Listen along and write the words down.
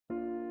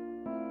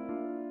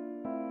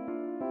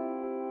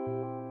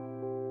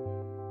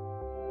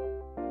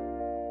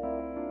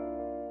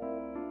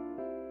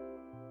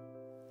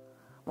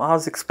I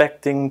was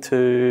expecting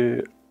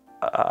to,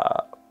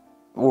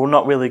 well,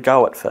 not really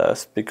go at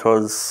first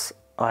because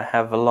I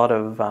have a lot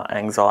of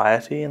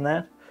anxiety in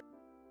that.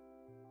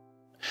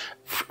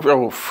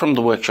 Well, from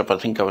the workshop, I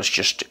think I was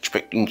just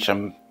expecting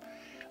some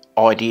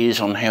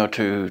ideas on how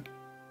to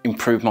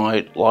improve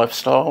my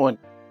lifestyle.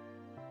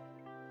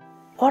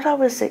 What I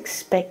was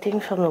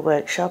expecting from the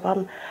workshop,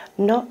 I'm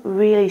not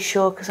really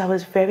sure because I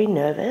was very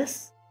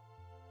nervous.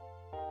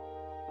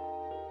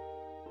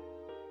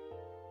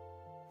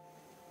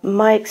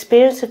 My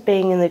experience of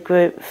being in the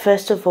group,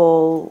 first of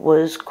all,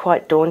 was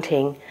quite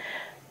daunting.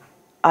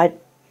 I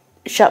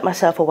shut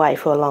myself away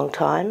for a long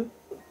time,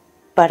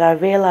 but I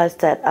realised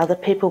that other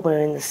people were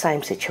in the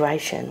same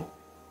situation.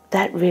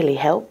 That really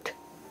helped,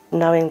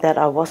 knowing that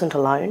I wasn't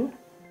alone.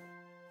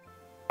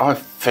 I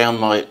found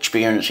my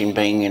experience in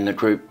being in the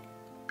group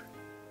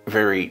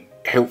very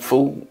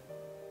helpful,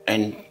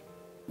 and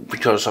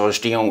because I was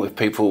dealing with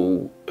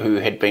people who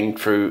had been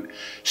through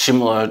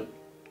similar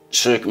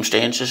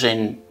circumstances,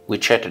 and we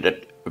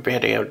chatted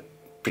about our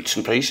bits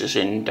and pieces,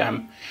 and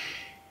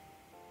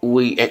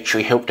we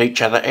actually helped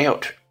each other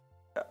out.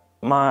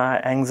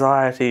 My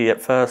anxiety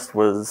at first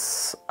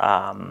was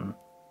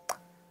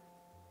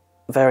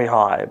very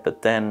high,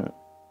 but then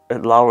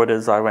it lowered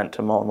as I went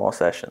to more and more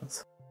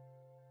sessions.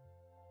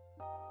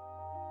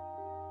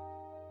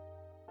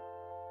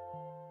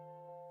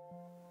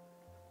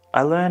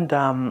 I learned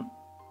how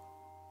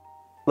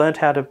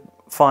to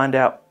find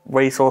out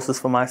resources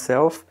for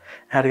myself,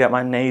 how to get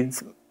my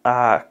needs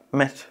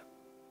met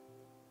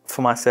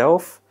for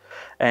myself,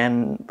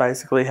 and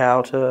basically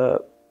how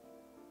to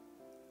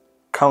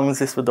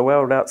coexist with the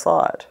world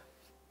outside.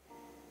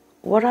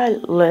 What I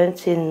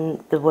learnt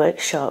in the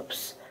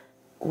workshops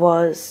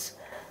was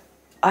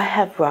I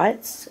have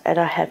rights and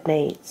I have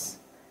needs,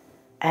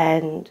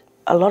 and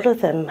a lot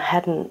of them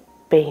hadn't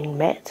been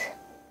met,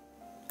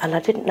 and I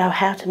didn't know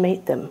how to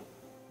meet them.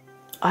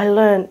 I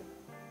learned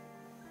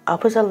I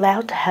was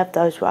allowed to have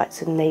those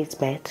rights and needs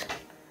met,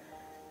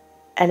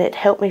 and it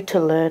helped me to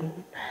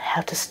learn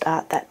how to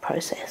start that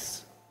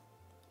process.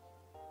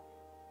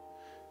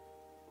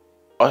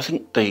 I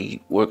think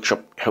the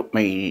workshop helped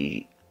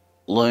me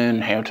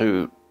learn how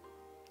to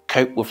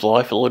cope with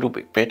life a little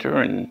bit better,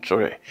 and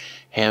sort of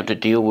how to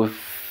deal with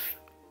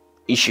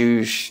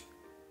issues,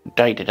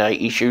 day-to-day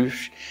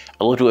issues,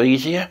 a little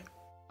easier.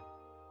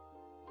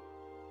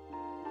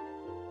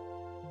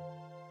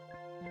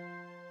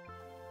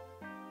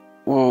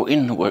 Well,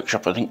 in the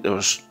workshop, I think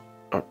I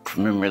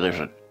remember there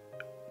was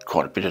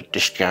quite a bit of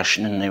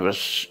discussion, and there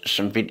was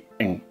some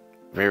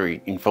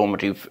very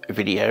informative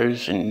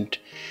videos, and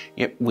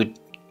yep, we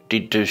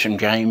did do some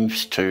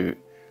games to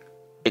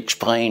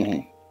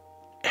explain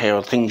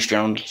how things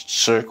go in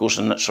circles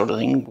and that sort of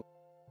thing.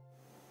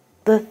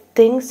 The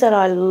things that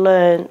I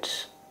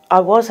learnt, I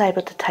was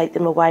able to take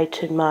them away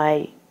to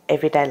my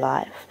everyday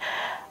life.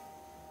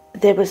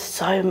 There was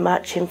so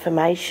much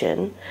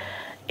information.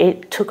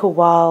 It took a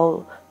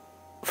while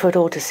for it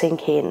all to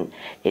sink in.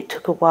 It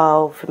took a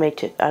while for me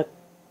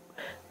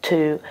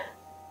to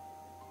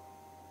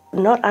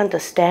not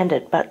understand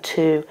it, but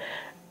to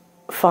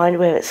find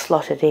where it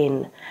slotted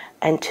in,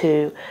 and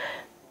to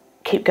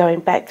keep going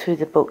back through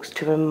the books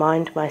to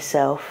remind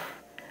myself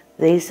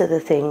these are the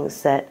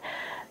things that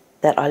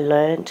I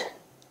learned,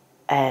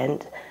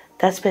 and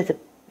that's where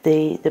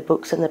the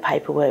books and the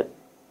paperwork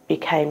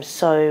became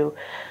so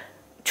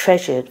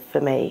treasured for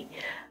me.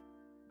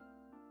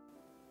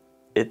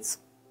 It's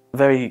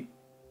very,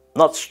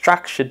 not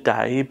structured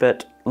day,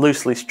 but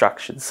loosely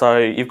structured. So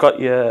you've got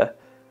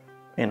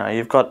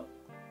you've got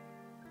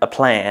a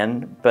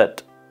plan,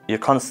 but you're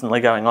constantly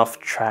going off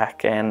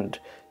track and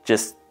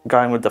just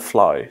going with the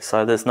flow.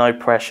 So there's no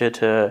pressure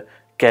to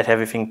get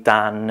everything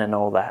done and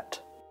all that.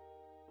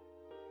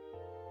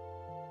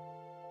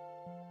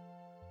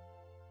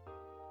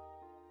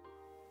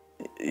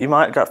 You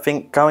might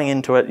going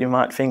into it, you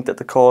might think that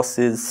the course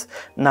is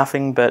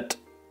nothing but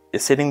you're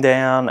sitting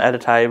down at a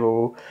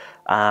table,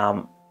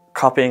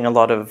 copying a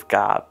lot of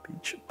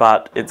garbage,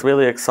 but it's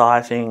really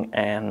exciting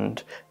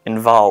and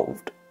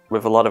involved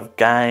with a lot of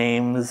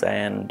games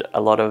and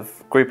a lot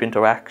of group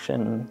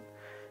interaction,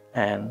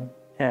 and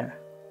yeah.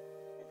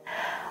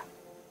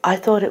 I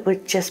thought it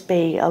would just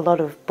be a lot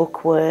of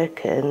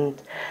bookwork and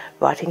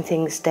writing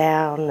things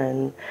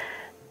down,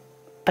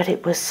 but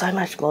it was so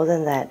much more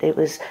than that. It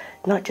was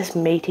not just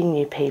meeting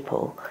new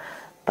people,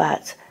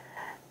 but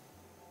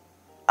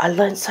I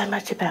learned so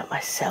much about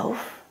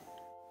myself.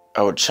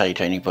 I would say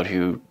to anybody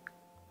who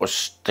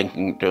was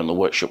thinking doing the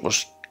workshop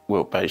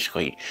well,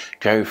 basically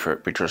go for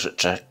it, because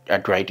it's a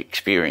great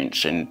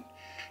experience, and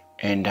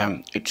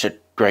it's a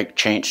great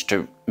chance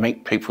to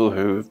meet people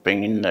who have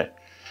been in the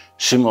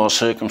similar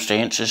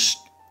circumstances,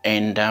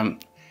 and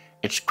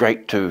it's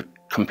great to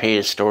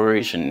compare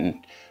stories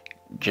and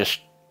just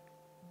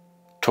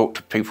talk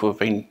to people who've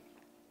been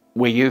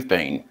where you've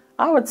been.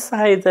 I would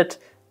say that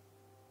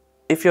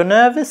if you're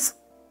nervous,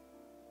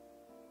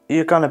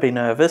 you're going to be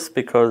nervous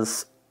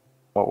because,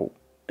 well,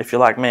 if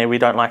you're like me, we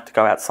don't like to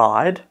go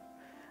outside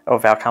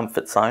of our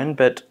comfort zone,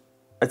 but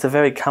it's a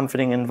very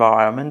comforting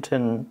environment,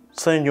 and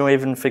soon you'll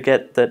even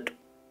forget that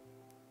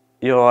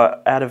you're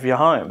out of your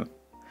home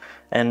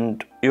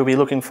and you'll be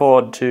looking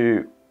forward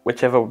to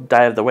whichever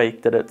day of the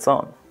week that it's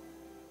on.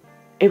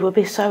 It would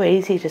be so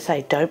easy to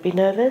say, don't be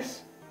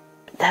nervous.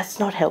 That's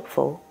not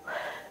helpful.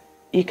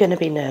 You're going to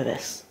be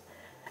nervous.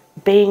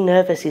 Being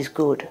nervous is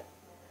good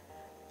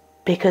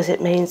because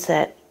it means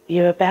that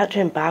you're about to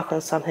embark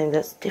on something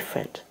that's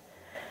different.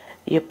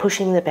 You're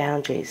pushing the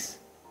boundaries.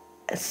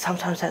 And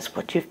sometimes that's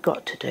what you've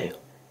got to do.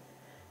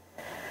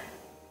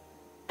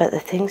 But the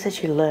things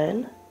that you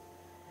learn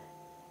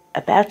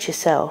about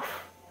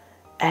yourself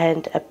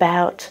and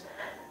about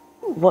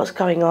what's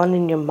going on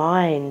in your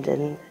mind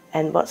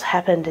and what's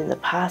happened in the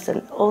past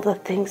and all the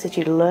things that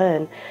you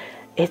learn,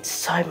 it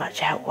so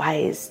much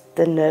outweighs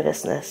the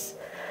nervousness.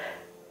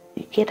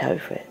 You get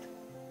over it.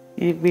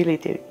 You really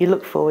do. You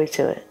look forward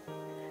to it.